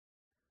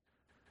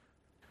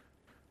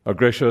Our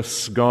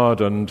gracious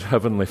God and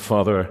Heavenly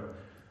Father,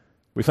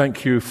 we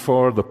thank you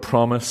for the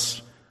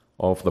promise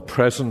of the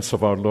presence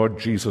of our Lord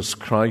Jesus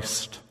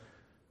Christ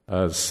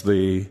as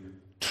the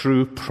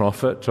true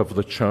prophet of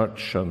the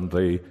church and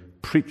the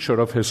preacher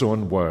of his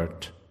own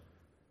word.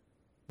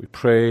 We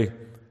pray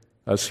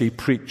as he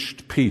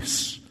preached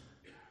peace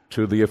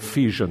to the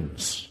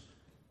Ephesians,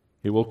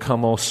 he will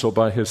come also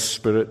by his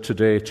Spirit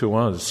today to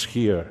us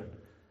here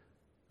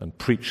and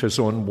preach his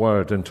own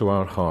word into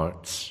our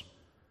hearts.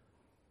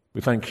 We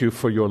thank you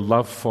for your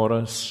love for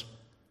us.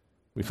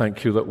 We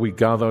thank you that we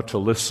gather to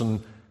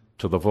listen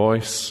to the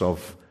voice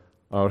of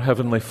our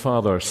Heavenly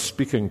Father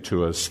speaking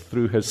to us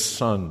through his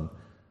Son,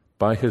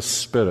 by his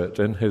Spirit,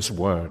 in his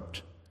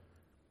word.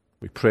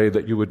 We pray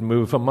that you would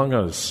move among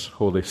us,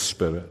 Holy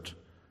Spirit,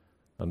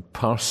 and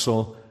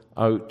parcel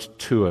out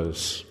to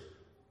us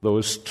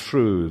those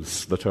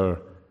truths that are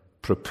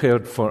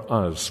prepared for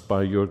us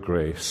by your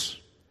grace.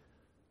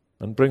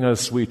 And bring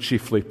us, we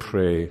chiefly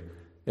pray,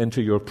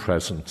 into your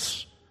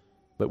presence,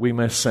 that we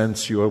may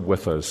sense you are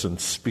with us and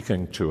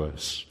speaking to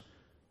us,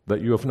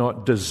 that you have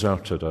not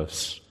deserted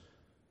us,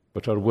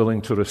 but are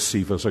willing to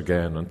receive us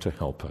again and to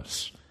help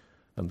us.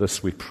 And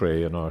this we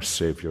pray in our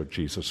Savior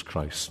Jesus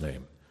Christ's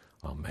name.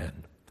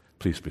 Amen.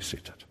 Please be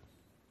seated.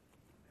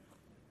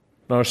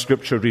 Our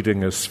scripture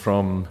reading is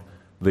from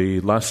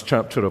the last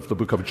chapter of the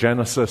book of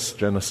Genesis,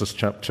 Genesis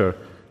chapter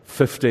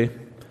 50,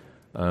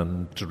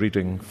 and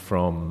reading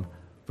from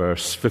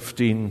verse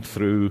 15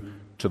 through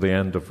to the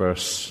end of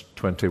verse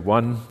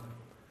 21.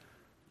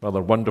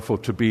 Rather wonderful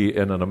to be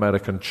in an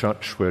American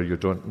church where you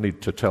don't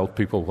need to tell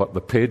people what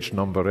the page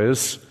number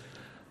is,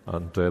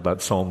 and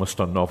that's almost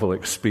a novel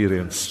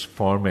experience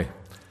for me.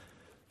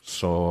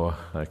 So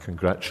I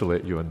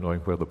congratulate you on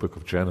knowing where the book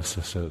of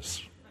Genesis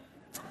is.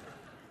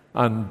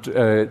 And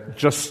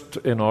just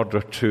in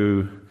order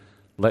to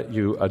let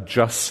you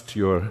adjust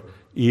your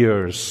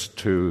ears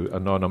to a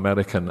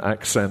non-American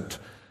accent,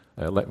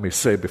 let me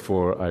say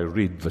before I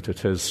read that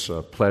it is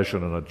a pleasure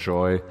and a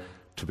joy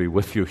to be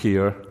with you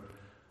here.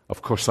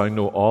 Of course, I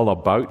know all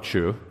about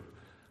you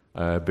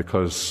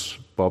because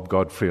Bob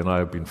Godfrey and I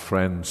have been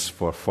friends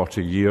for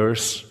 40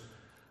 years,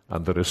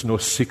 and there is no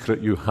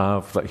secret you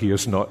have that he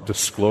has not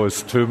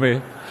disclosed to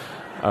me.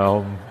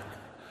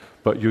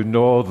 But you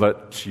know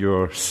that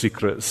your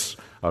secrets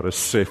are as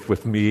safe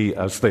with me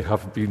as they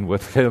have been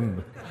with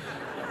him.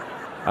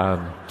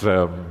 And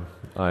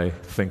I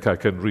think I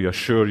can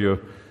reassure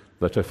you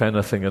that if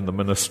anything in the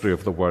ministry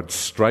of the word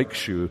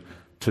strikes you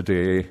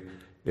today,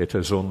 it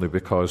is only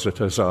because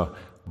it is a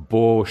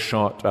bow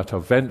shot at a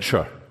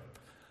venture,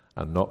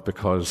 and not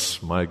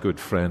because my good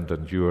friend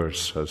and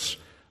yours has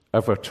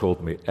ever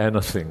told me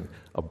anything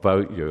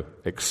about you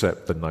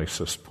except the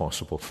nicest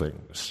possible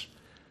things.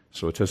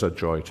 So it is a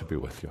joy to be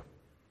with you.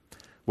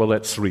 Well,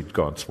 let's read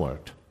God's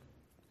word.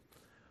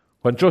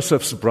 When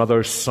Joseph's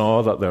brothers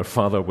saw that their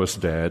father was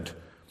dead,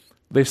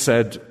 they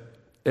said,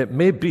 "It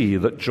may be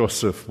that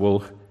Joseph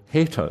will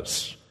hate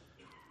us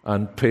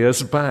and pay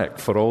us back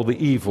for all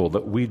the evil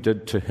that we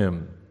did to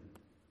him."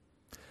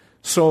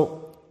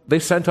 So they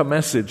sent a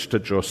message to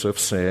Joseph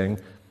saying,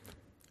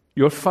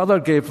 "Your father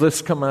gave this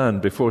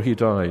command before he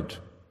died.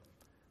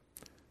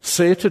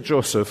 Say to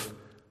Joseph,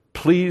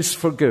 'Please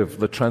forgive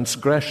the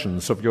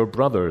transgressions of your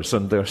brothers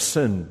and their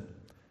sin,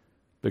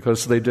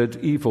 because they did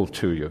evil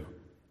to you.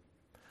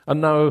 And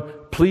now,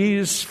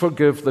 please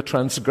forgive the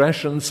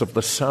transgressions of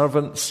the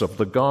servants of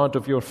the God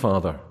of your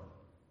father.'"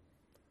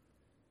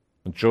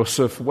 And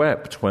Joseph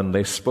wept when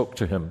they spoke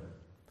to him.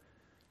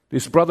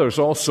 His brothers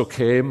also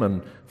came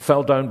and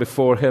fell down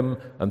before him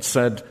and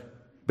said,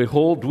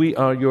 "Behold, we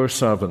are your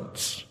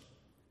servants."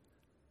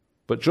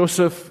 But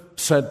Joseph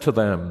said to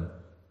them,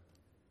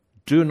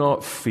 "Do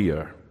not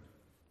fear,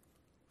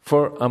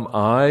 for am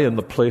I in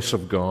the place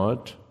of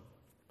God?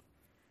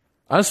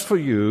 As for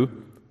you,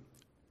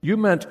 you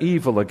meant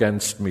evil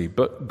against me,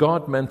 but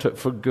God meant it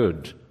for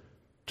good,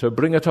 to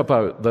bring it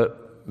about that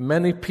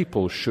many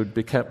people should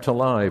be kept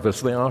alive as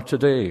they are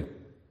today.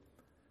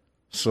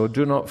 So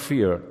do not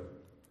fear.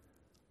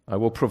 I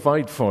will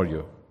provide for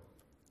you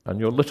and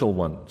your little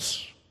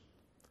ones."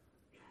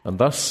 And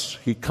thus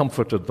he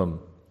comforted them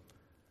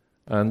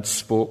and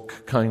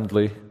spoke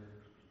kindly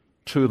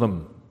to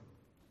them.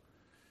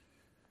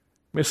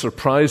 It may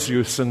surprise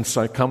you, since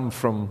I come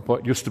from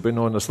what used to be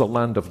known as the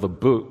land of the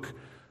book,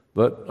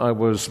 that I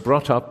was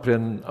brought up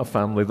in a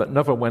family that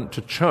never went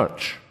to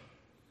church.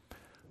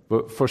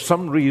 But for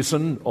some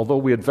reason, although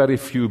we had very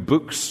few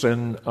books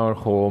in our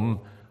home,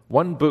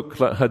 one book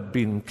that had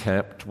been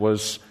kept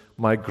was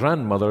my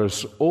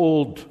grandmother's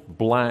old,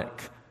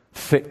 black,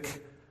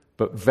 thick,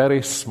 but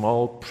very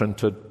small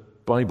printed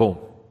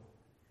Bible.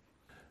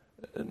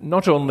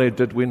 Not only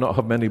did we not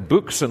have many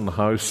books in the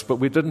house, but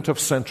we didn't have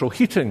central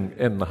heating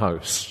in the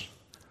house.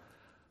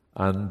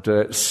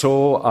 And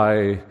so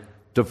I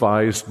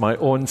devised my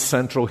own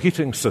central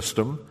heating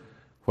system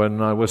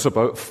when I was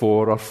about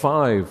 4 or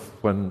 5,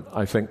 when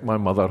I think my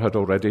mother had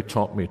already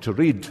taught me to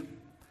read.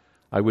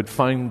 I would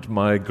find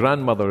my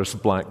grandmother's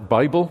black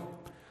Bible.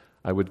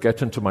 I would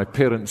get into my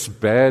parents'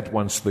 bed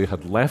once they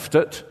had left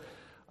it,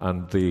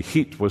 and the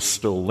heat was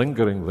still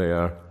lingering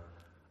there,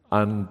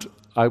 and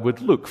I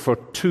would look for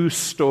two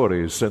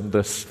stories in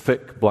this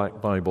thick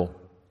black Bible.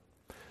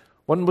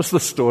 One was the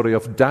story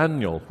of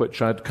Daniel,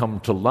 which I'd come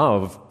to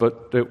love,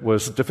 but it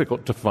was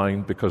difficult to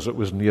find because it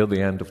was near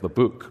the end of the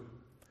book.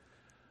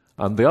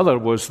 And the other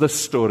was this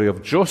story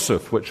of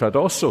Joseph, which I'd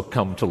also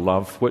come to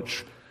love,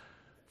 which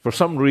for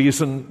some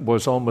reason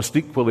was almost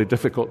equally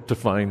difficult to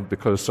find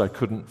because I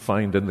couldn't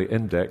find in the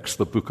index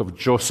the book of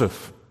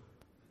Joseph.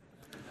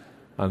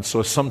 And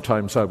so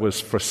sometimes I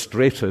was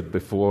frustrated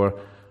before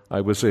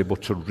I was able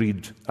to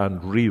read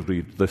and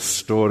reread this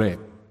story.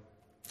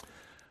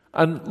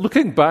 And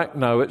looking back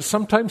now, it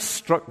sometimes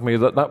struck me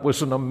that that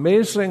was an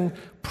amazing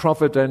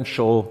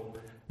providential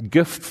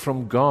gift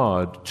from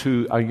God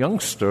to a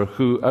youngster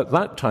who at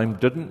that time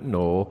didn't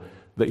know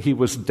that he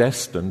was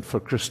destined for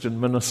Christian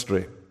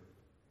ministry.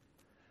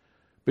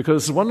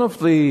 Because one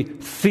of the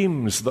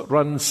themes that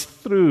runs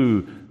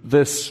through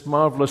this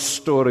marvelous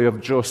story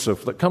of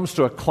Joseph that comes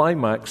to a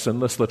climax in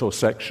this little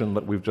section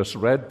that we've just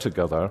read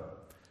together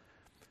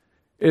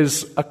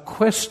is a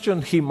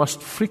question he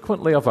must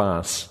frequently have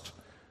asked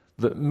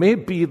that may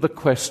be the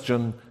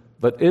question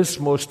that is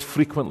most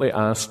frequently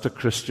asked to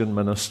Christian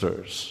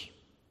ministers.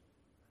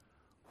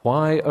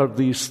 Why are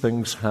these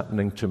things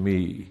happening to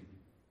me?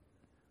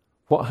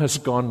 What has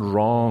gone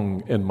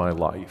wrong in my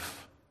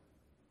life?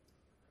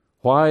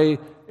 Why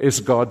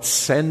is God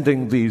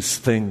sending these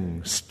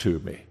things to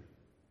me?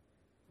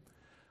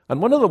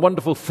 And one of the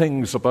wonderful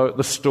things about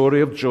the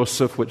story of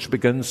Joseph, which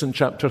begins in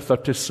chapter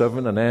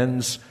 37 and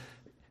ends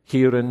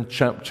here in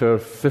chapter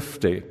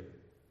 50,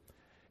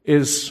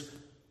 is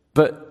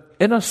that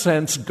in a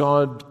sense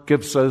God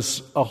gives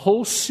us a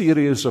whole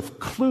series of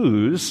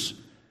clues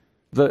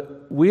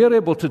that we are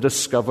able to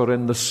discover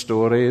in the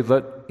story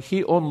that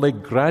he only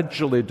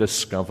gradually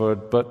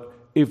discovered but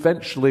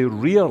eventually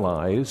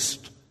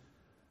realized,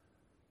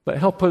 that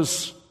help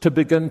us to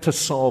begin to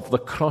solve the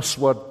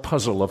crossword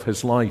puzzle of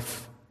his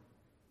life.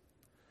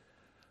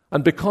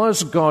 And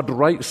because God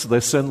writes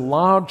this in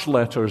large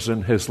letters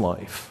in his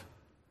life,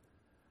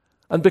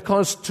 and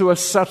because to a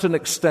certain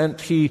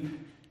extent he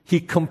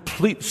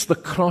completes the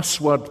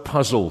crossword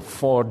puzzle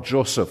for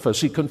Joseph, as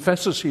he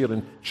confesses here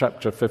in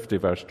chapter 50,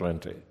 verse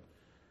 20.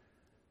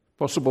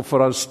 Possible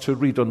for us to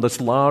read on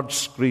this large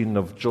screen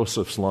of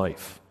Joseph's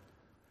life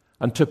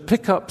and to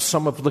pick up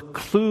some of the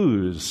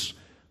clues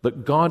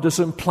that God has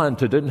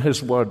implanted in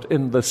his word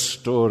in this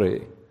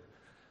story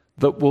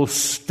that will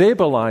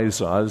stabilize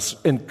us,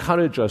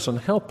 encourage us, and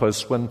help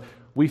us when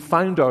we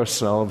find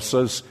ourselves,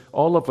 as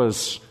all of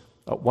us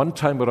at one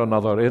time or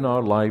another in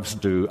our lives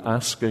do,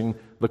 asking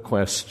the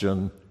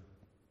question,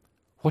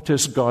 what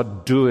is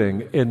God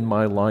doing in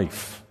my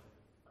life?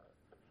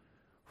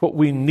 What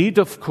we need,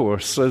 of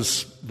course,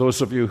 as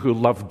those of you who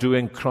love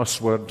doing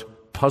crossword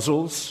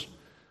puzzles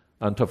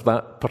and have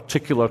that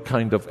particular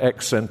kind of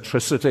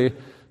eccentricity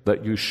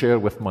that you share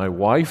with my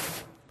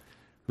wife,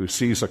 who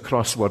sees a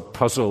crossword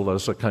puzzle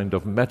as a kind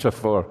of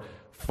metaphor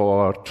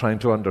for trying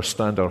to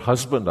understand her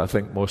husband, I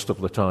think, most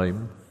of the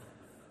time.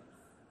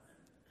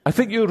 I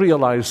think you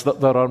realize that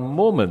there are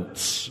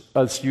moments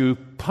as you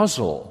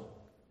puzzle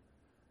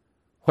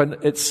when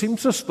it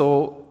seems as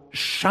though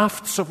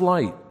shafts of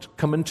light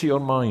come into your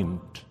mind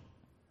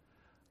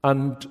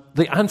and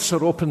the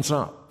answer opens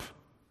up.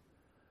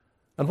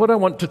 And what I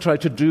want to try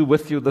to do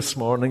with you this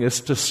morning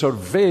is to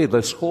survey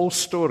this whole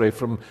story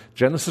from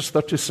Genesis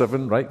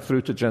 37 right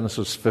through to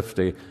Genesis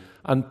 50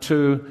 and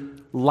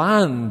to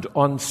land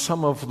on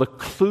some of the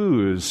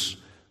clues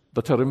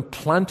that are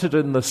implanted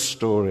in this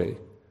story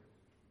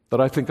that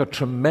I think are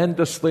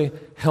tremendously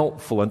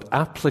helpful and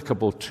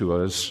applicable to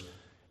us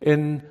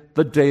in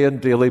the day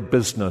and daily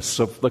business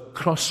of the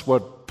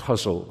crossword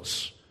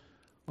puzzles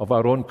of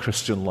our own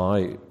Christian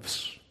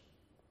lives.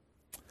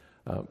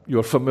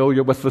 You're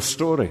familiar with the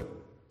story.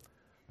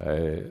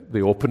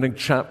 The opening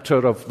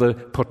chapter of the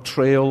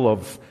portrayal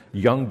of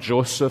young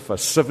Joseph, a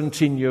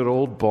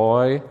 17-year-old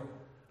boy,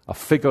 a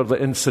figure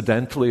that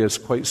incidentally is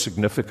quite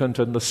significant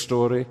in the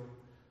story.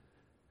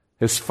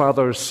 His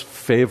father's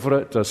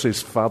favorite, as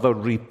his father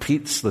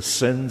repeats the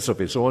sins of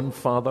his own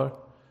father,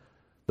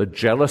 the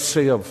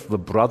jealousy of the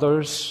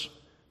brothers,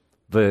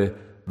 the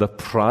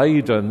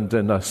pride and,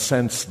 in a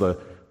sense, the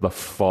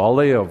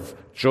folly of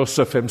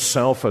Joseph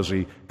himself as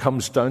he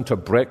comes down to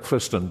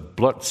breakfast and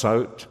blurts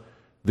out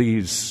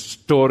these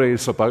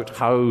stories about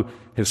how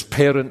his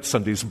parents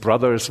and his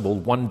brothers will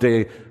one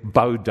day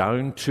bow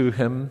down to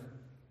him.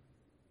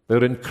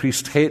 Their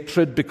increased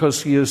hatred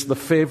because he is the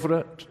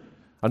favorite,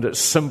 and it's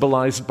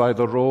symbolized by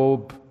the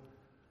robe,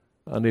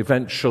 and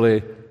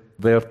eventually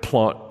their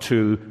plot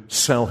to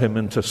sell him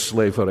into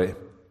slavery.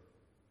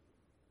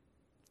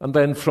 And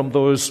then from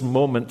those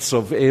moments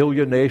of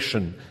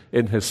alienation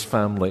in his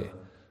family,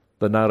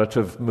 the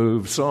narrative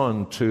moves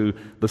on to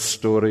the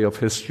story of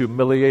his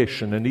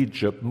humiliation in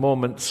Egypt,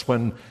 moments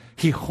when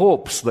he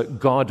hopes that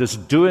God is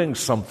doing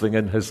something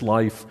in his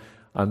life,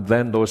 and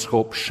then those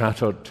hopes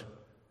shattered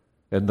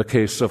in the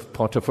case of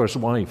Potiphar's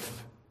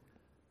wife.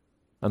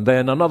 And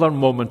then another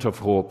moment of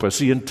hope as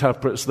he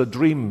interprets the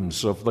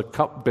dreams of the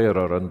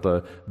cupbearer and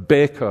the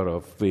baker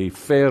of the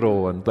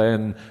Pharaoh, and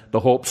then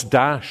the hope's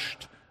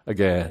dashed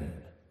again.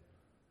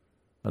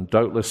 And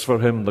doubtless for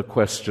him the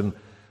question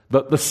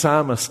that the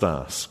psalmist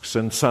asks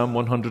in Psalm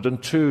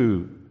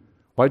 102,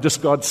 why does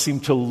God seem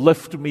to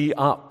lift me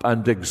up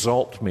and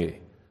exalt me,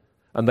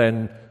 and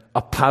then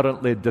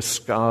apparently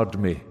discard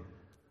me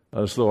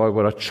as though I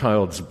were a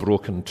child's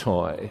broken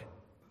toy?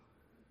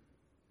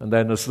 And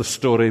then as the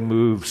story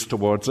moves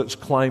towards its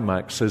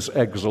climax, his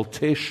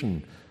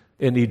exaltation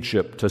in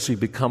Egypt as he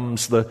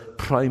becomes the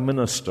prime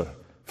minister,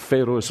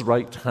 Pharaoh's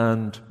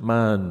right-hand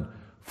man,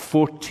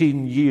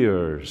 14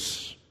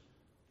 years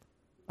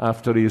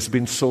after he has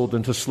been sold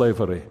into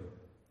slavery.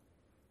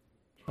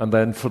 And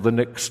then for the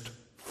next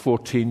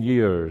 14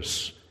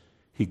 years,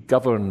 he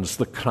governs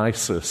the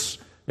crisis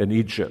in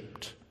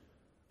Egypt.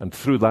 And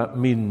through that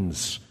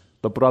means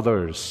the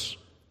brothers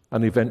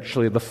and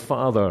eventually the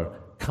father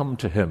come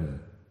to him,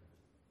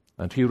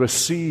 and he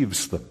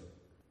receives them,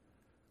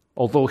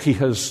 although he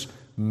has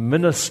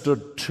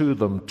ministered to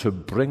them to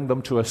bring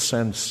them to a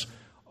sense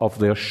of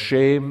their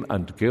shame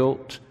and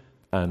guilt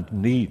and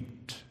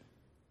need.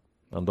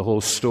 And the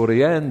whole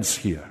story ends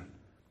here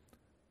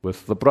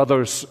with the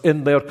brothers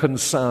in their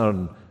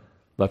concern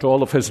that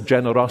all of his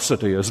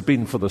generosity has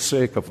been for the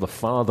sake of the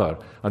father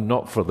and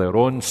not for their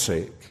own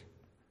sake.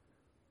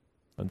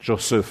 And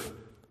Joseph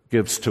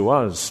gives to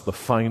us the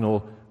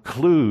final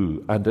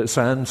clue and its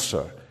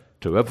answer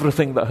to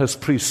everything that has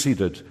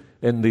preceded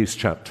in these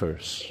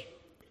chapters.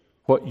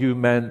 What you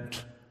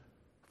meant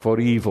for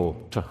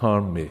evil to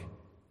harm me,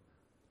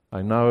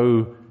 I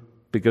now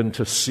begin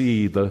to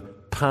see the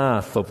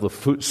path of the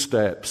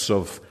footsteps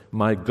of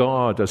my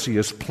God as he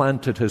has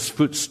planted his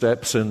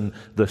footsteps in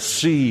the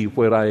sea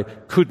where I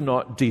could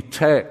not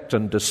detect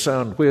and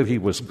discern where he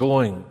was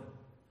going.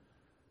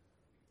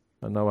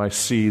 And now I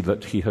see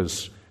that he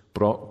has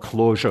brought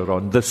closure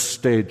on this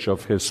stage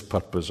of his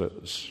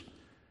purposes.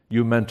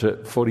 You meant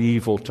it for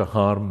evil to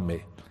harm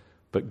me,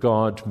 but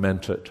God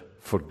meant it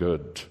for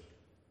good.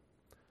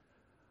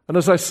 And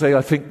as I say,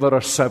 I think there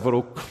are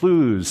several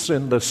clues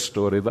in this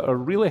story that are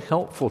really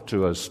helpful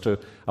to us to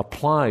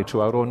apply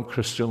to our own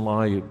Christian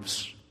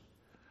lives.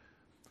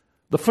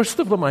 The first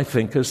of them, I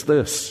think, is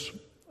this,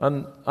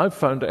 and I've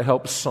found it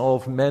helps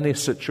solve many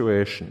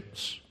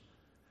situations,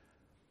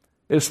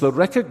 is the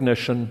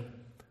recognition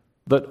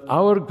that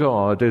our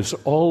God is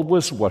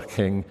always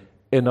working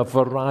in a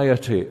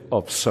variety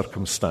of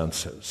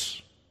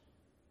circumstances.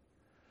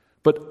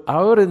 But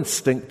our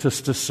instinct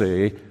is to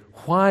say,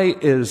 why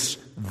is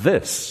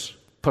this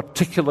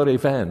particular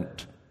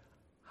event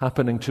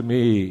happening to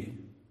me?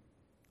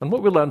 And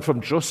what we learn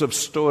from Joseph's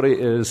story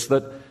is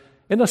that,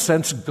 in a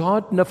sense,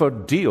 God never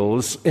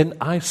deals in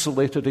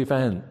isolated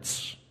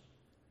events.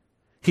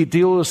 He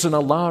deals in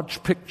a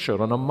large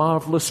picture, in a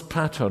marvelous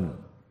pattern.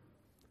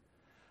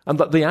 And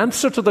that the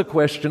answer to the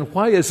question,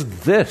 why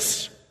is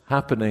this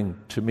happening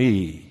to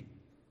me,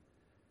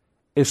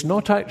 is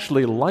not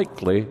actually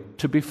likely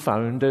to be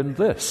found in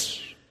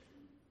this.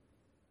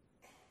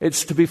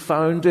 It's to be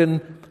found in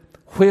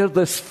where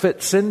this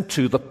fits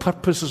into the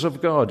purposes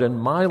of God in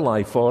my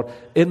life or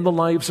in the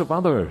lives of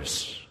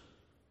others.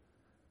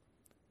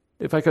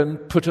 If I can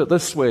put it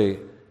this way,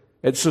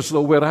 it's as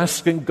though we're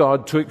asking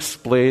God to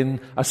explain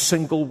a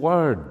single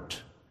word.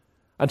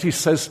 And he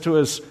says to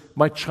us,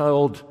 my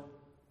child,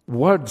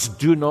 words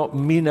do not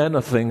mean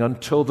anything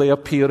until they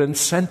appear in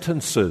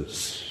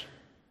sentences.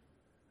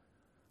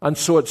 And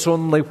so it's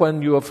only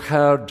when you have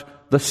heard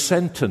the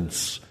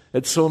sentence,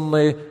 it's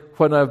only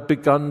when I've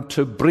begun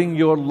to bring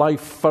your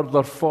life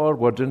further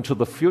forward into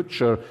the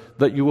future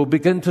that you will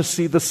begin to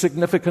see the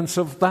significance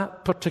of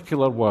that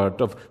particular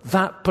word, of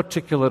that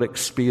particular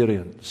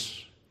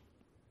experience.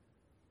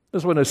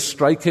 This one is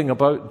striking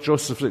about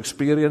Joseph's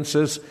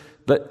experiences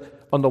that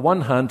on the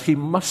one hand, he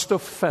must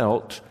have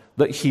felt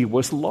that he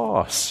was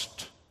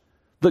lost,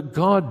 that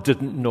God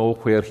didn't know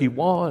where he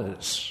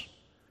was.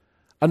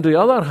 On the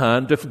other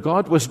hand, if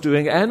God was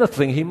doing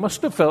anything, he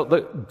must have felt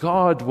that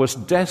God was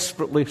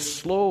desperately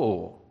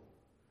slow.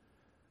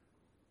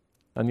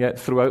 And yet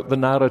throughout the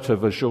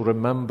narrative, as you'll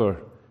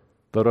remember,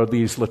 there are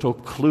these little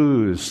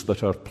clues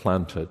that are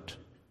planted.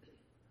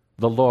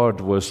 The Lord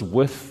was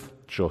with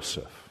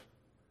Joseph.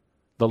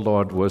 The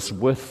Lord was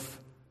with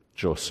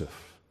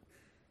Joseph.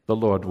 The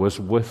Lord was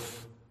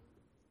with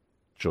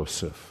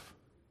Joseph.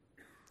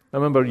 I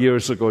remember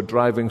years ago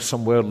driving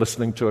somewhere,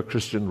 listening to a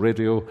Christian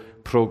radio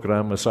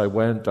program as I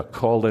went, a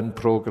call-in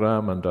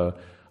program, and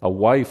a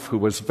wife who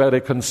was very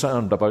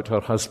concerned about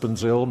her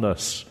husband's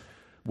illness,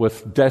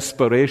 with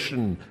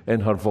desperation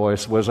in her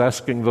voice, was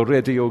asking the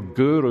radio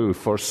guru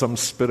for some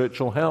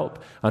spiritual help.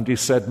 And he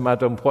said,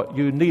 "Madam, what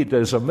you need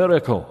is a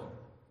miracle."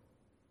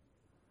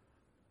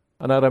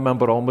 And I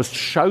remember almost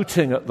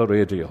shouting at the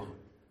radio,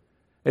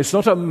 "It's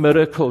not a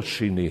miracle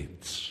she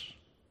needs.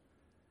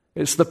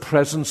 It's the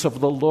presence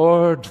of the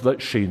Lord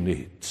that she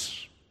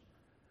needs.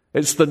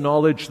 It's the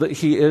knowledge that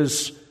He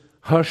is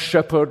her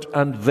shepherd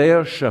and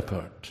their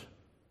shepherd,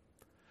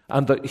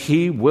 and that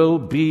He will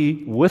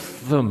be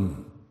with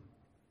them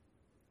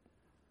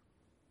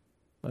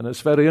And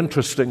it's very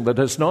interesting that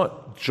it's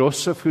not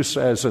Joseph who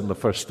says in the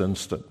first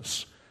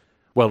instance,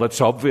 well,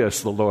 it's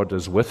obvious the Lord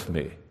is with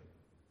me.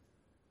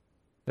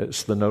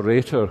 It's the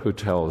narrator who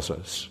tells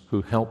us,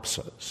 who helps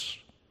us.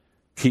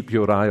 Keep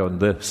your eye on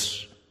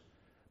this,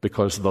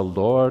 because the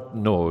Lord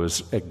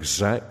knows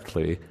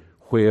exactly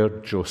where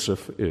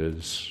Joseph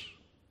is.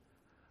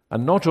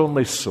 And not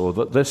only so,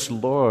 that this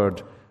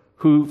Lord,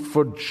 who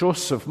for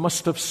Joseph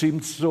must have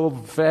seemed so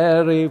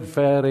very,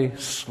 very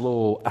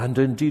slow and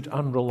indeed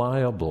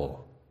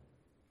unreliable,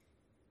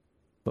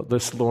 but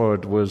this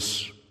Lord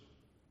was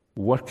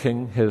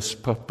working his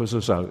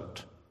purposes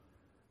out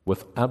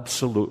with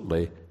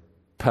absolutely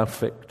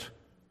perfect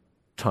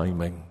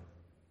timing.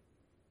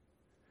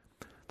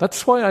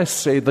 That's why I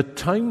say the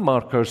time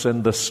markers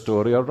in this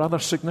story are rather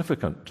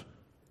significant.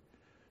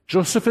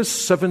 Joseph is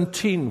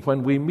 17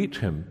 when we meet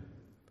him.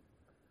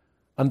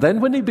 And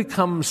then when he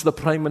becomes the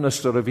Prime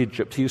Minister of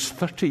Egypt, he is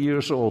 30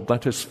 years old.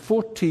 That is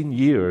 14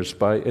 years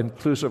by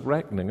inclusive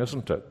reckoning,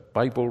 isn't it?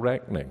 Bible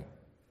reckoning.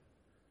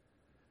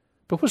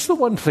 But what's the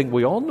one thing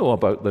we all know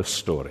about this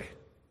story?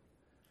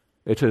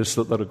 It is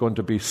that there are going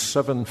to be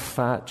 7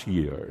 fat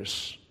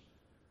years,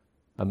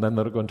 and then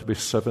there are going to be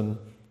 7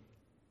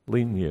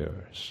 lean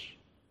years.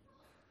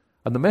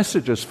 And the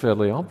message is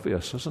fairly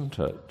obvious, isn't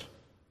it?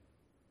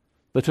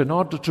 That in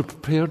order to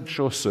prepare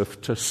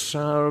Joseph to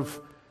serve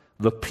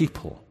the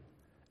people,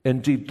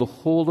 indeed the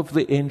whole of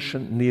the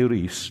ancient Near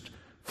East,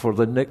 for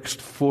the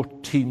next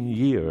 14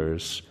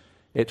 years,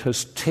 it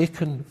has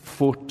taken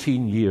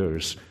 14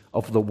 years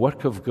of the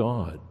work of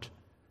God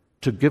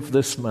to give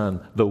this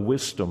man the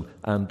wisdom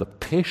and the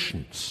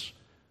patience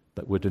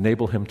that would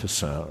enable him to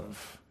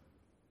serve.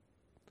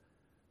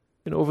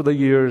 Over the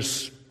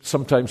years,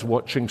 sometimes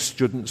watching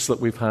students that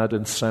we've had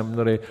in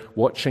seminary,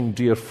 watching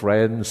dear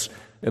friends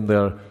in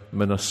their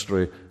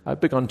ministry,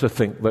 I've begun to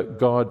think that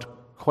God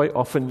quite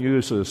often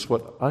uses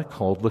what I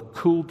call the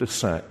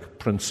cul-de-sac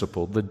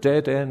principle, the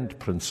dead-end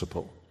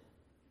principle.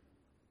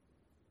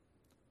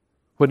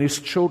 When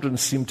his children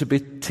seem to be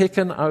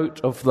taken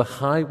out of the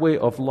highway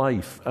of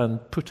life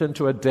and put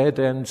into a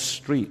dead-end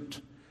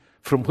street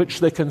from which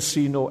they can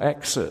see no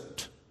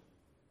exit.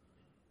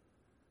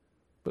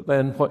 But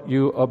then what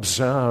you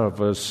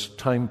observe as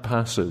time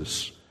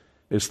passes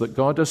is that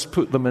God has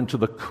put them into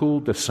the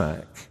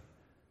cul-de-sac,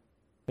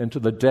 into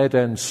the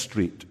dead-end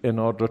street, in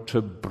order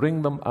to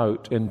bring them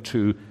out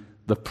into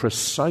the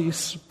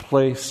precise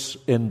place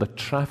in the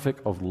traffic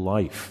of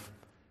life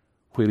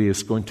where he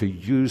is going to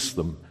use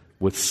them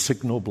with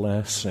signal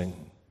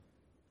blessing.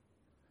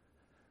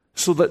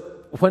 So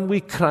that when we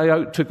cry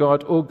out to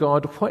God, "Oh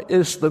God, what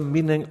is the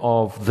meaning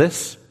of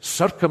this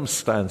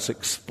circumstance?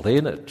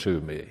 Explain it to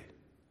me."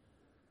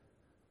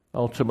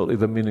 Ultimately,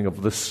 the meaning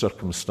of this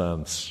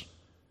circumstance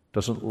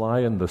doesn't lie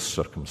in this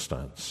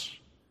circumstance.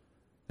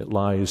 It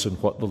lies in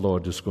what the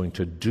Lord is going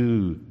to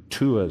do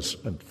to us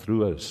and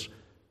through us,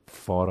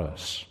 for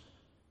us,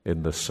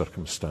 in this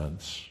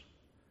circumstance.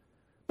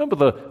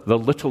 Remember the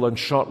little and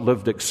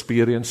short-lived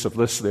experience of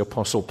this the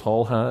Apostle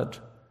Paul had?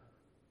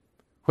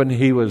 When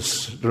he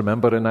was,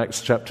 remember in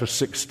Acts chapter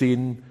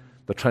 16,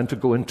 they're trying to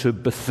go into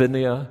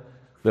Bithynia,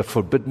 they're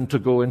forbidden to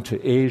go into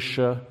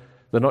Asia,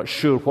 they're not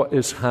sure what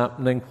is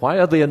happening. Why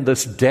are they in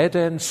this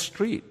dead-end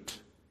street?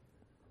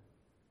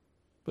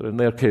 But in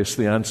their case,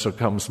 the answer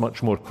comes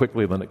much more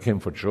quickly than it came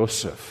for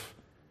Joseph,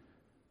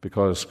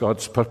 because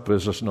God's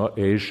purpose is not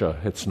Asia,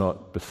 it's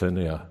not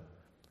Bithynia,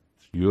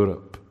 it's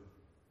Europe.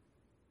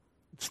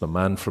 It's the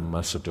man from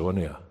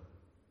Macedonia.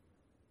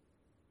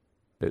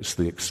 It's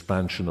the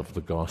expansion of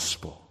the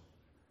gospel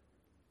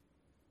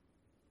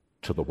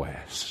to the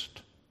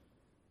West.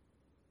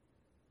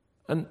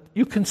 And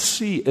you can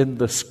see in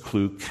this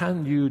clue,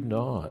 can you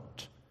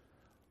not,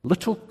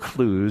 little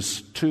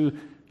clues to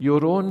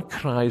your own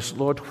cries,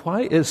 "Lord,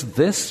 why is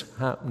this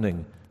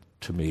happening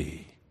to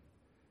me?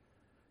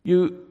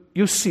 You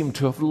seem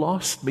to have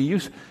lost me.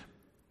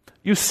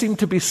 You seem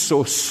to be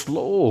so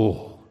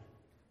slow."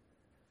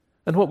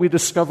 And what we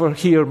discover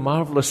here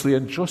marvelously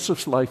in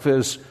Joseph's life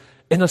is,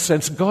 in a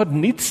sense, God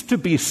needs to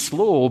be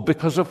slow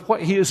because of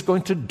what he is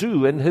going to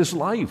do in his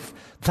life.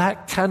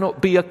 That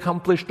cannot be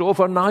accomplished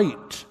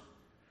overnight.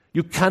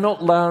 You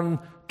cannot learn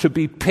to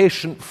be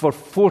patient for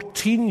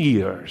 14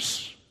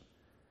 years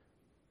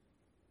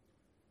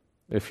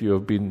if you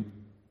have been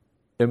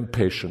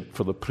impatient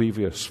for the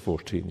previous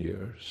 14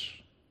 years.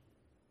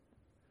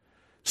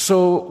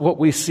 So what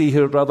we see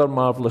here rather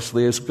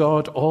marvelously is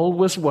God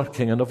always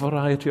working in a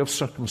variety of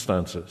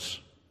circumstances.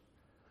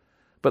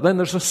 But then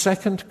there's a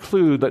second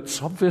clue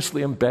that's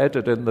obviously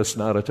embedded in this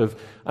narrative,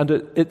 and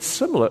it's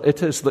similar.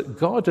 It is that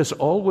God is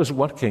always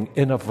working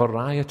in a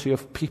variety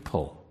of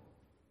people.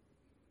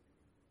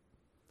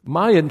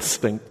 My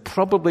instinct,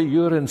 probably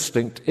your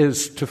instinct,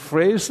 is to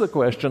phrase the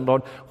question,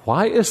 "Lord,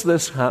 why is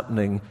this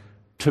happening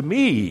to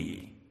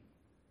me?"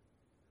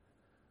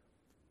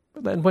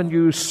 But then when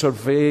you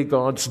survey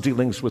God's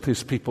dealings with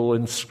his people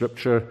in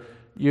Scripture,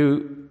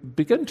 you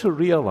begin to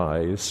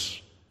realize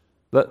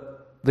that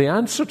the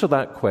answer to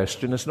that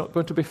question is not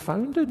going to be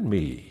found in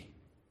me.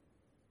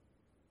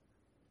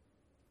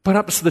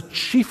 Perhaps the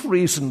chief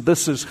reason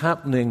this is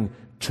happening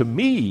to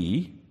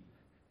me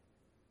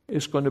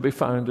is going to be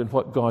found in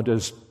what God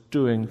is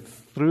doing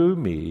through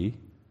me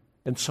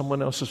in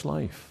someone else's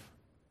life.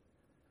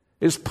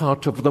 It's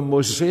part of the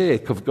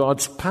mosaic of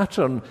God's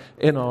pattern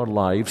in our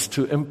lives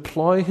to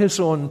employ His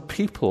own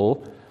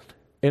people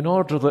in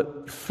order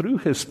that through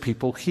His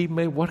people He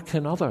may work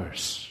in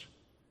others.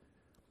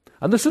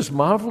 And this is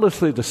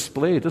marvelously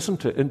displayed,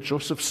 isn't it, in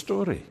Joseph's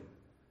story.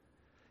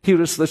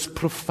 Here is this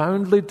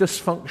profoundly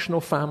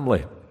dysfunctional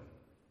family.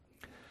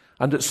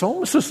 And it's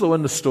almost as though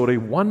in the story,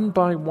 one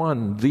by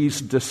one,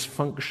 these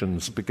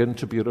dysfunctions begin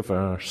to be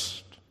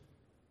reversed.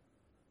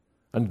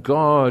 And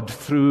God,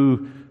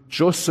 through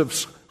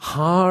Joseph's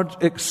hard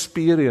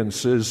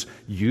experiences,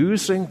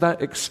 using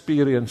that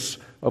experience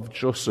of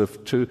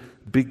Joseph to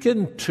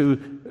begin to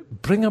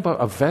bring about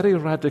a very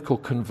radical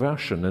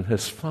conversion in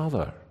his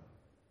father,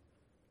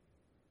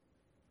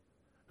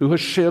 who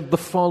has shared the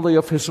folly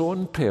of his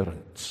own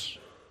parents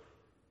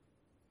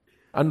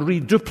and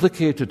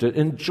reduplicated it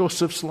in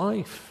Joseph's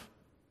life.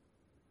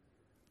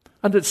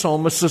 And it's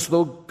almost as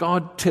though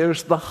God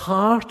tears the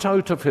heart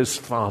out of his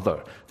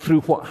father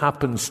through what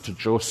happens to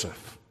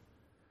Joseph.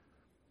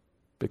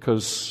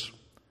 Because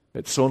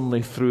it's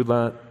only through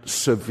that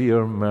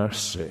severe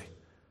mercy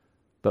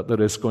that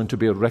there is going to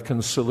be a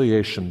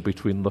reconciliation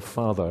between the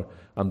father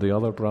and the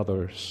other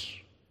brothers.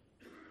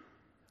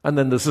 And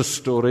then as the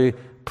story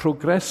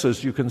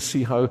progresses, you can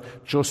see how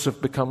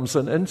Joseph becomes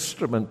an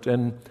instrument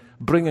in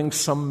bringing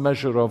some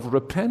measure of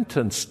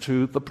repentance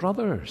to the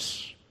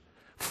brothers.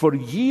 For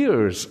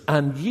years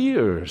and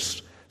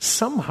years,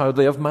 somehow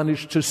they have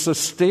managed to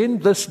sustain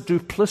this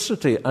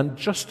duplicity and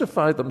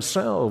justify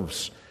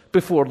themselves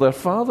before their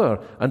father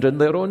and in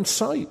their own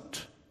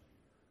sight.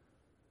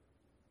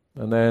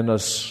 And then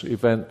as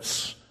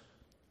events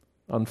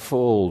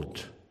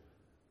unfold,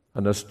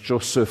 and as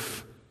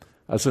Joseph,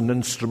 as an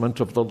instrument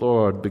of the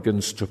Lord,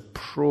 begins to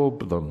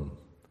probe them,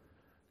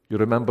 you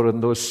remember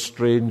in those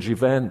strange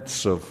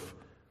events of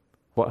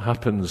what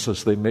happens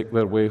as they make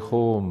their way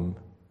home,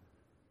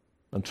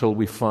 until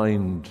we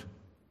find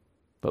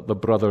that the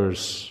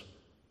brothers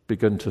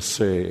begin to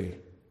say,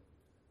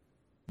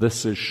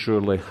 "This is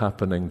surely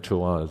happening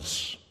to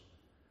us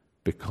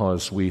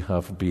because we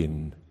have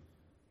been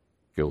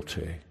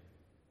guilty."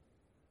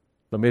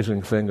 An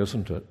amazing thing,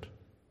 isn't it?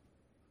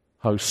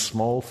 How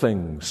small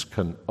things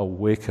can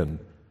awaken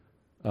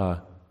a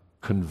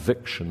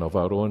conviction of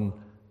our own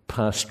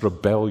past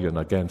rebellion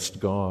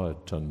against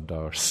God and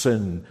our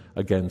sin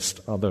against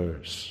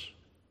others.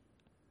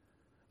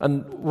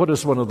 And what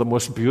is one of the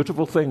most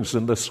beautiful things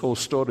in this whole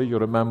story, you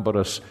remember,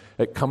 as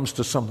it comes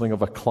to something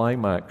of a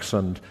climax,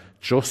 and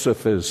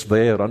Joseph is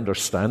there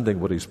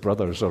understanding what his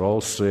brothers are all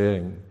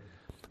saying,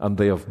 and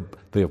they have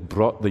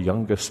brought the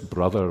youngest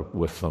brother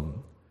with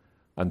them,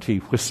 and he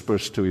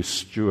whispers to his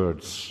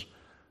stewards,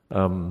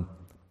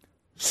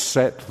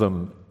 set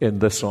them in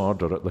this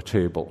order at the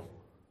table.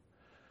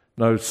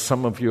 Now,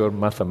 some of you are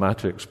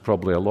mathematics,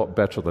 probably a lot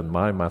better than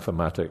my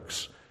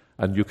mathematics,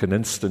 and you can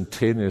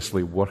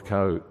instantaneously work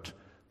out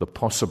the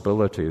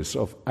possibilities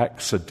of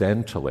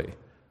accidentally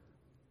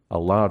a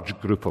large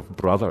group of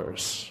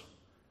brothers.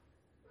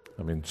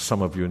 I mean,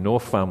 some of you know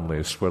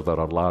families where there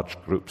are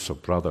large groups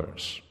of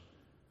brothers.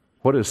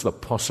 What is the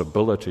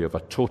possibility of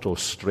a total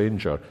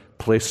stranger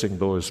placing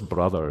those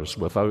brothers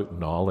without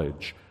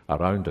knowledge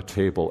around a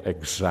table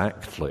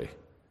exactly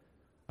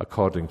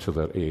according to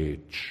their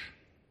age?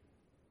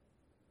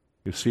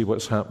 You see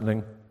what's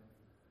happening?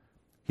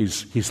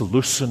 He's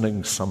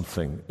loosening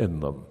something in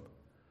them.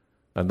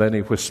 And then he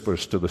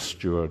whispers to the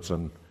stewards,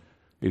 and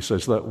he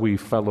says, "That wee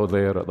fellow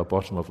there at the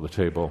bottom of the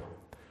table,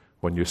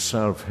 when you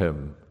serve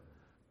him,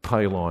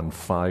 pile on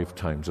 5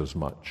 times as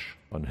much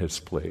on his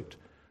plate,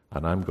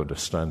 and I'm going to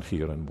stand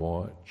here and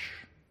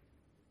watch."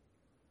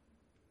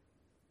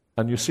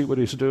 And you see what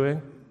he's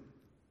doing?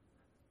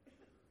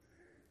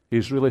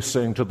 He's really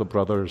saying to the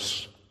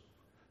brothers,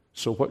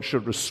 "So what's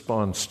your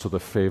response to the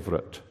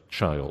favorite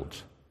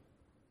child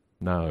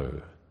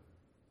now?"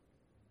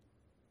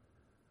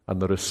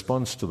 And the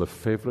response to the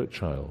favorite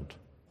child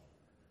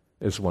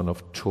is one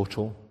of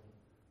total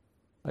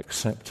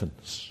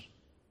acceptance,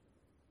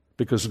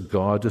 because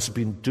God has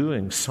been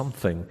doing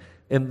something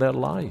in their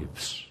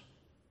lives,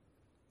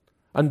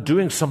 and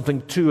doing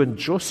something too in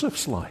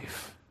Joseph's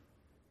life.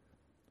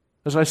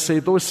 As I say,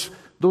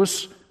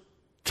 those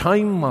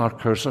time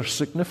markers are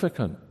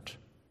significant.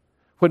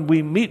 When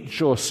we meet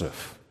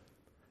Joseph,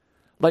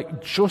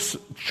 like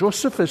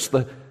Joseph is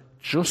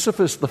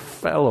the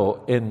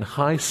fellow in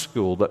high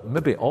school that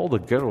maybe all the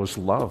girls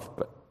love,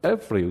 but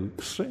every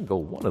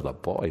single one of the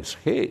boys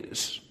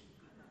hates.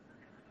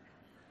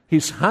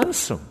 He's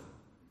handsome.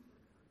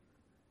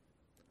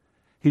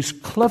 He's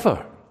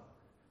clever.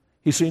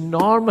 He's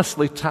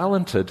enormously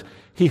talented.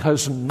 He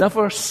has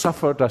never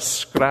suffered a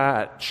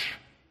scratch.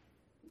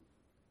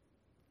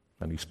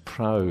 And he's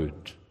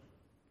proud.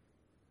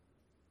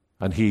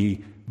 And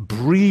he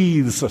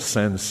breathes a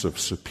sense of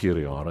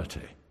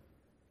superiority.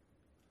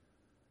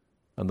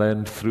 And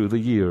then through the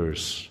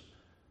years,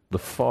 the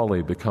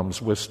folly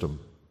becomes wisdom.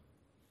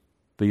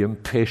 the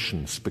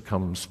impatience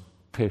becomes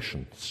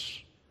patience.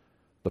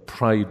 The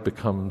pride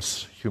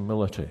becomes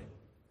humility.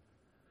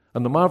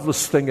 And the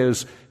marvelous thing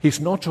is, he's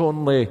not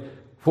only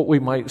what we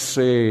might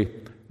say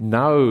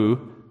now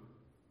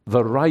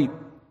the right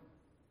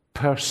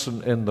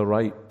person in the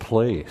right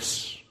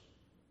place.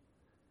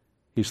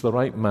 He's the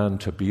right man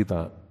to be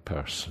that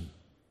person.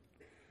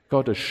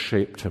 God has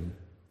shaped him.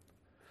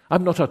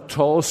 I'm not at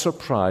all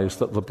surprised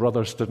that the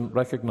brothers didn't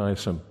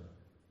recognize him.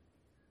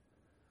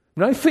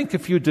 And I think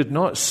if you did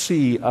not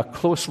see a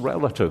close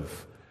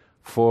relative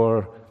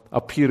for a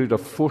period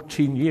of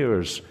 14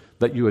 years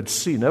that you had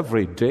seen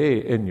every day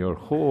in your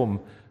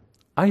home,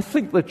 I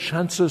think the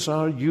chances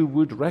are you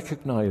would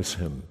recognize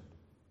him.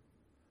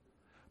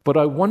 But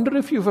I wonder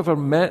if you've ever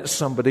met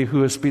somebody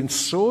who has been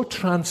so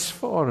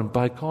transformed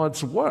by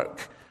God's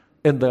work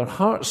in their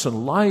hearts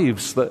and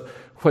lives that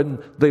when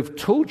they've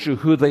told you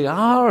who they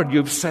are,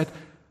 you've said,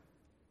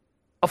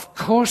 "Of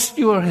course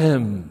you are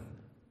him.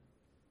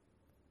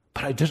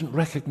 But I didn't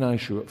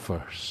recognize you at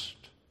first."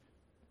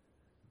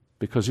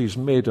 Because he's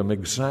made him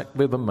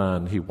exactly the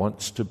man he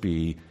wants to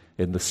be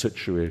in the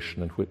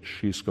situation in which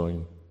he's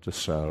going to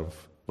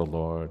serve the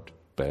Lord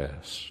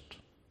best.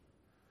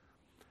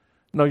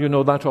 Now, you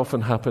know, that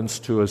often happens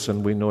to us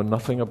and we know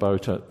nothing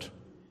about it.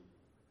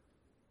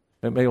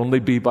 It may only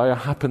be by a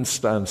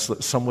happenstance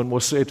that someone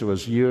will say to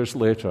us years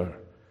later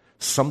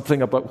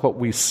something about what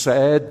we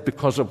said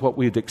because of what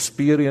we'd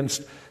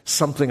experienced,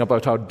 something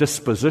about our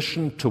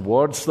disposition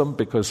towards them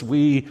because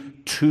we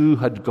too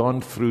had gone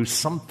through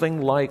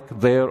something like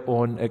their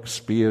own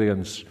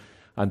experience,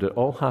 and it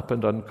all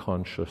happened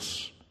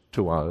unconscious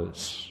to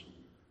us.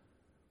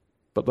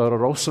 But there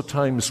are also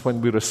times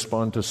when we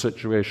respond to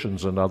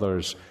situations and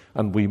others,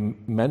 and we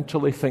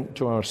mentally think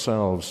to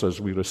ourselves as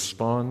we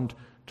respond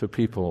to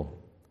people,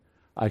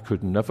 I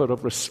could never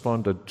have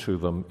responded to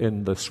them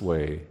in this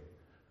way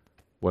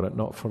were it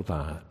not for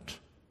that.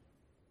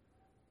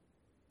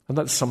 And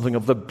that's something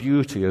of the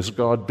beauty as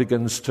God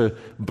begins to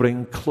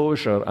bring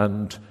closure,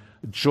 and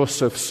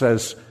Joseph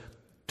says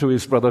to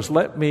his brothers,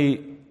 let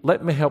me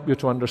help you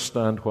to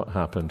understand what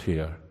happened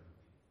here.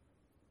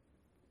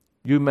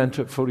 You meant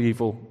it for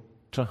evil,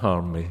 to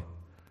harm me.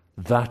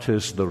 That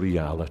is the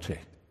reality.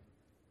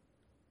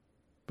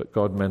 But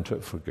God meant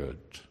it for good.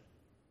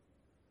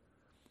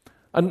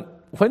 And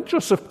when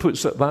Joseph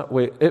puts it that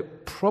way,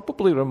 it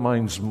probably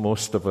reminds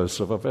most of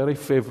us of a very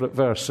favorite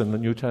verse in the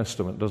New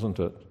Testament, doesn't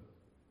it?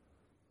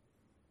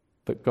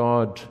 That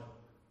God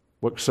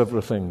works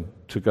everything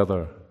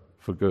together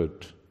for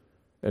good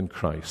in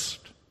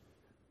Christ,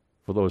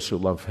 for those who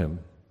love him.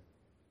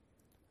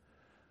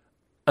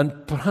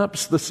 And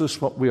perhaps this is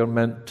what we are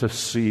meant to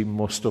see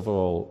most of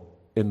all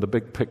in the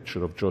big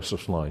picture of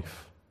Joseph's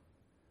life.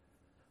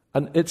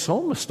 And it's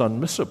almost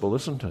unmissable,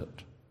 isn't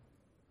it?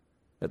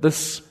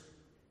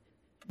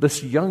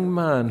 This young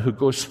man who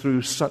goes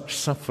through such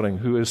suffering,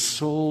 who is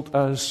sold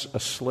as a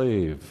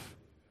slave,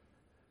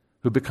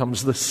 who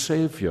becomes the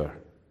savior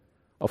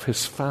of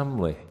his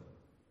family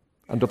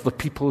and of the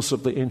peoples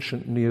of the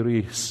ancient Near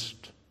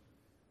East.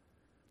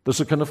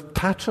 There's a kind of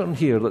pattern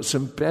here that's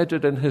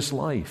embedded in his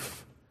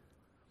life,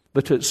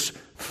 that it's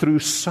through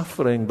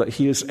suffering that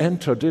he has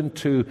entered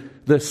into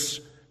this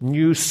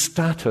new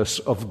status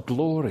of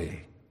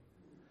glory,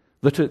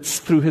 that it's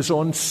through his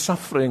own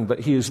suffering that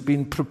he has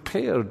been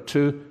prepared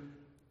to,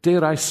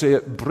 dare I say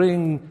it,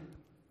 bring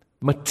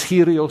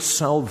material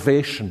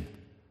salvation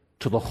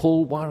to the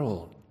whole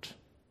world.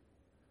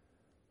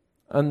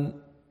 And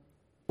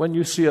when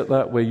you see it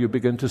that way, you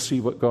begin to see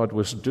what God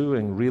was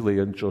doing really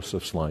in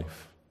Joseph's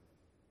life.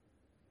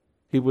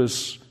 He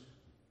was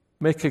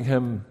making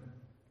him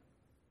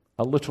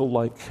a little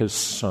like his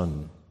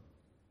son,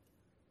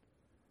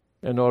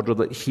 in order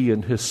that he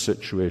in his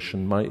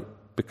situation might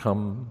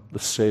become the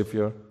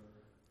savior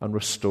and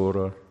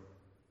restorer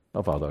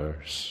of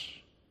others.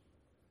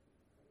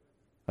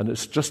 And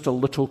it's just a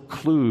little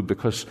clue,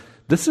 because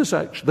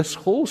this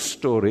whole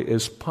story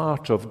is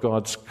part of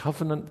God's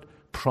covenant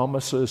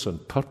promises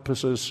and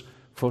purposes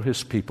for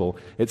his people.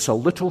 It's a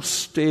little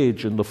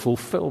stage in the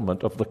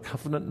fulfillment of the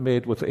covenant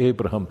made with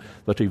Abraham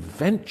that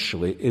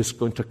eventually is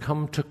going to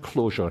come to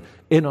closure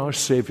in our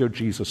Savior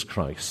Jesus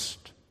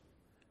Christ.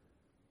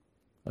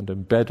 And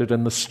embedded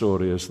in the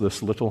story is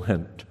this little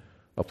hint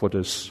of what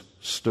is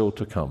still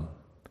to come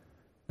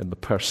in the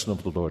person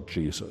of the Lord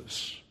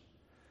Jesus.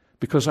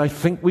 Because I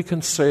think we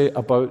can say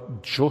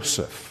about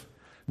Joseph,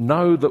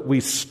 now that we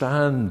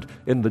stand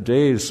in the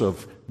days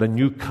of the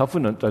new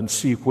covenant and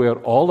see where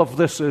all of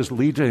this is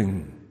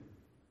leading,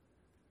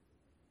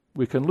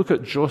 we can look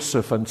at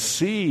Joseph and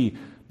see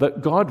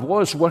that God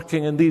was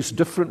working in these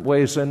different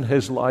ways in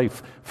his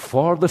life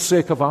for the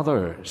sake of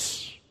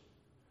others.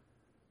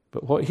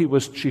 But what he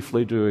was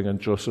chiefly doing in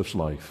Joseph's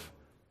life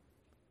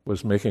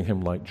was making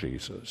him like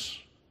Jesus.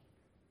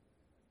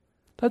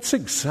 That's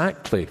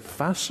exactly,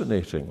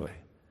 fascinatingly,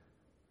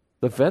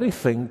 the very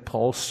thing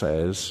Paul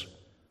says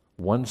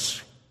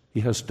once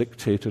he has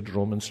dictated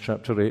Romans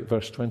chapter 8,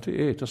 verse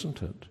 28,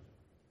 isn't it?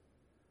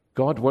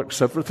 God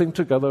works everything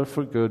together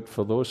for good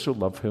for those who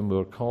love him, who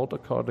are called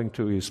according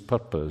to his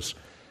purpose,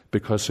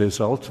 because his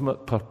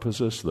ultimate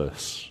purpose is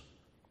this,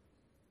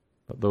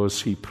 that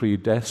those he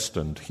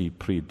predestined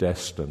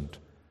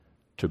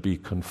to be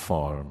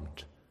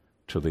conformed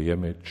to the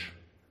image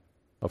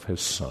of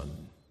his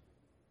Son.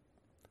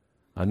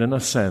 And in a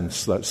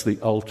sense, that's the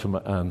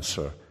ultimate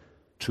answer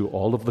to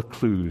all of the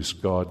clues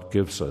God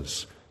gives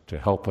us to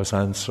help us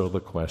answer the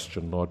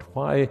question, Lord,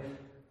 why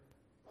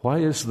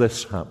is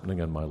this happening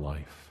in my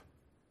life?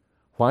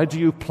 Why do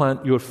you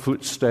plant your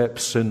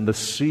footsteps in the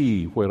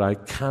sea where I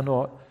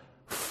cannot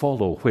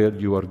follow where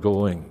you are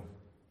going?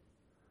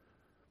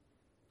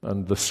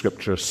 And the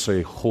scriptures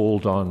say,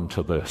 hold on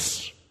to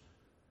this,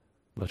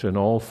 that in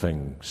all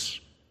things,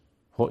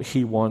 what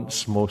he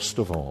wants most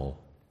of all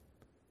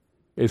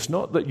is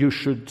not that you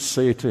should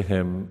say to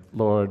him,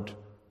 Lord,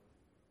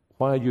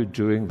 why are you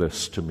doing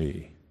this to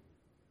me?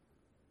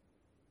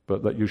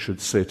 But that you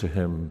should say to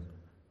him,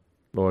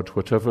 Lord,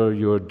 whatever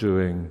you're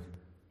doing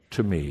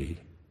to me,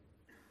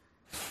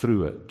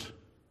 through it,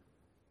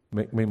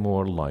 make me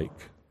more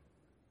like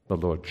the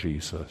Lord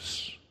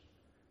Jesus.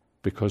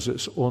 Because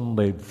it's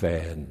only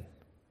then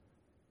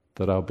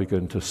that I'll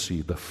begin to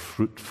see the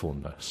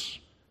fruitfulness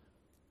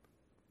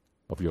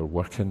of your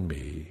work in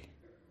me.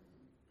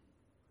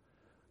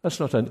 That's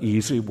not an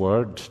easy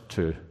word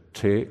to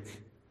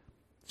take,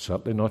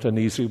 certainly not an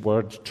easy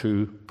word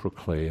to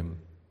proclaim,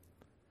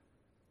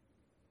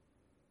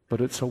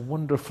 but it's a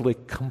wonderfully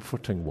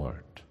comforting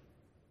word.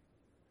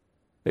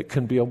 It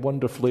can be a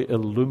wonderfully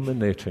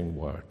illuminating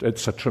word.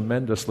 It's a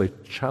tremendously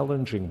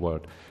challenging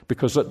word,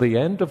 because at the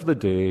end of the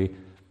day,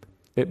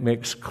 it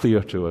makes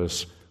clear to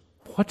us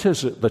what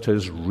is it that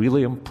is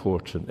really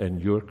important in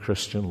your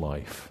Christian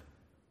life.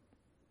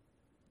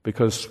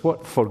 Because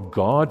what for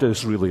God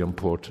is really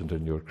important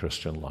in your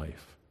Christian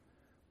life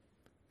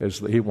is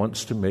that he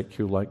wants to make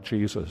you like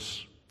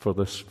Jesus for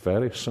this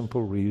very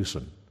simple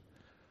reason,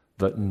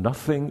 that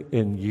nothing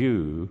in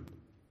you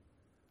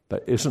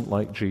that isn't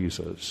like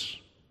Jesus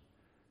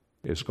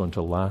is going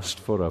to last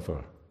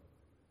forever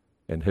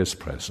in his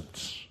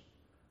presence.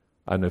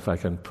 And if I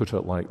can put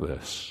it like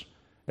this,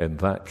 in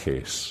that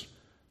case,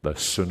 the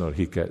sooner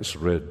he gets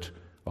rid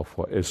of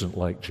what isn't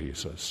like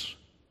Jesus,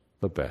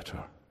 the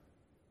better.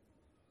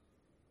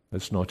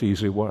 It's not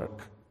easy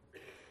work,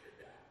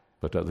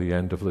 but at the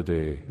end of the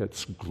day,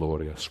 it's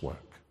glorious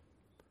work.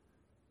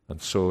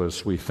 And so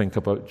as we think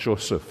about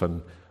Joseph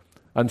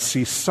and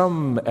see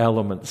some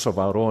elements of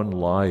our own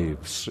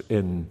lives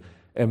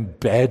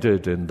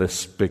embedded in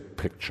this big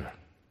picture,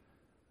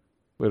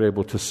 we're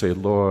able to say,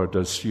 Lord,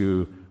 as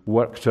you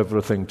worked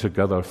everything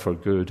together for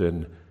good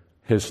in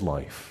his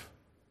life,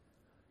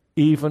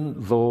 even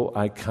though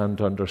I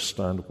can't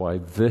understand why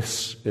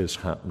this is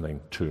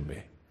happening to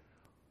me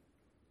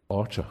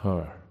or to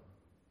her,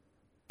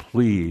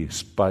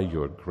 please, by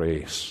your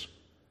grace,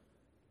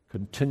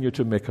 continue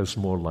to make us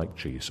more like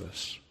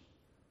Jesus,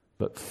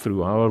 that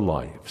through our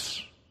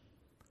lives,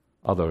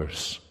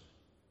 others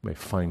may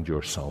find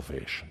your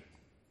salvation.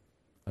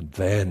 And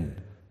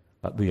then,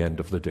 at the end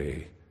of the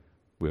day,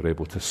 we're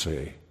able to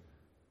say,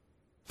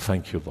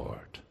 thank you,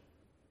 Lord.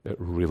 It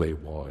really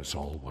was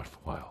all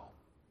worthwhile.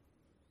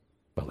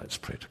 Well, let's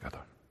pray together.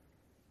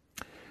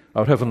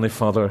 Our Heavenly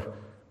Father,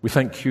 we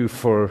thank you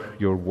for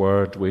your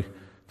word. We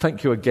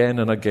thank you again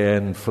and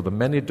again for the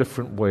many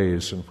different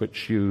ways in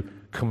which you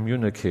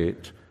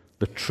communicate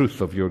the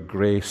truth of your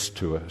grace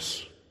to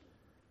us.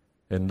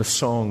 In the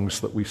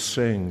songs that we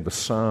sing, the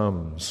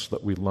psalms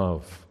that we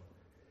love,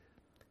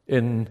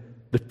 in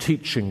the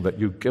teaching that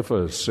you give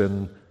us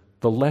in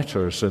the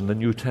letters in the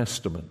New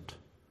Testament,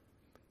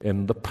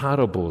 in the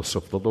parables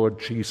of the Lord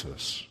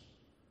Jesus,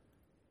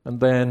 and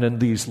then in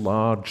these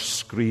large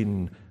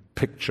screen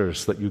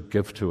pictures that you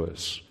give to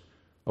us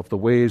of the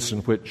ways in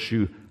which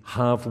you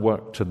have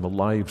worked in the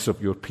lives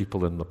of your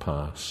people in the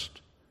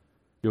past.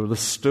 You're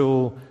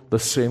still the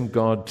same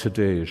God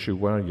today as you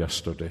were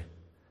yesterday,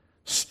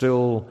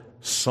 still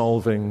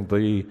solving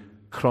the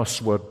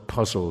crossword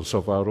puzzles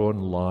of our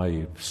own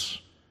lives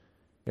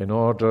in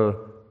order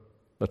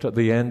that at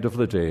the end of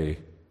the day,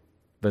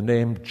 the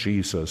name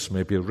Jesus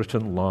may be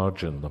written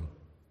large in them.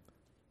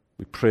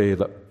 We pray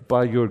that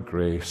by your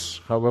grace,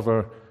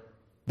 however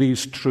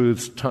these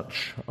truths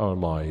touch our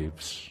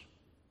lives,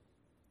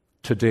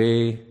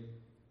 today,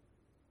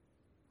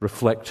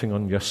 reflecting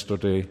on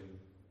yesterday,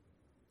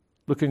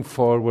 looking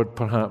forward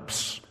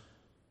perhaps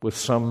with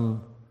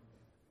some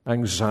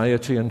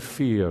anxiety and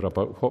fear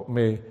about what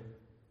may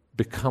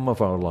become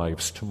of our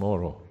lives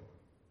tomorrow.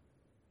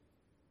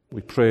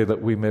 We pray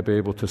that we may be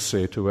able to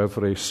say to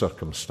every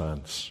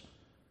circumstance,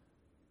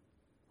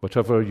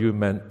 whatever you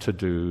meant to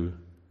do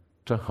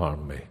to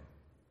harm me,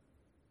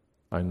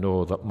 I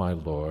know that my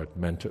Lord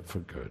meant it for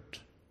good.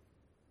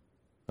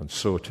 And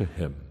so to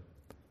him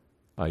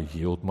I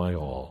yield my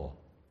all.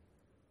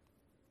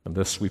 And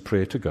this we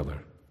pray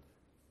together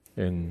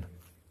in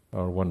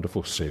our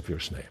wonderful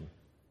Saviour's name.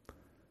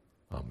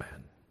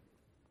 Amen.